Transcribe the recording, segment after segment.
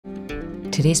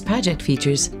Today's project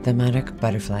features the Monarch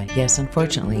Butterfly. Yes,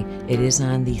 unfortunately, it is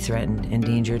on the threatened,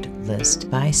 endangered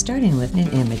list. By starting with an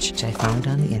image which I found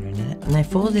on the internet, and I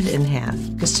folded it in half,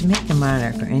 because to make a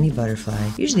monarch or any butterfly,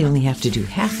 you usually only have to do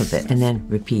half of it and then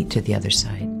repeat to the other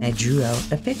side. I drew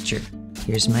out a picture.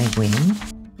 Here's my wing.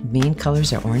 Main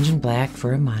colors are orange and black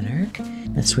for a monarch.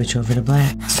 Let's switch over to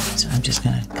black. So I'm just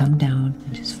gonna come down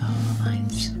and just follow the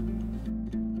lines.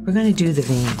 We're gonna do the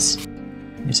veins.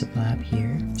 There's a blob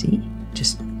here, see?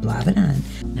 Just blob it on.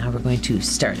 Now we're going to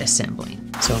start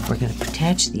assembling. So we're going to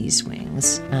attach these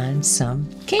wings on some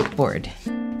cake board,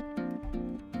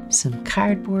 some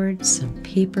cardboard, some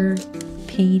paper,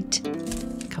 paint,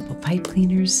 a couple pipe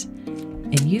cleaners,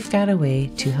 and you've got a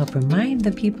way to help remind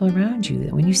the people around you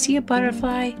that when you see a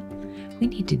butterfly, we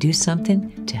need to do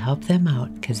something to help them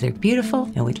out because they're beautiful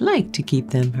and we'd like to keep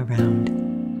them around.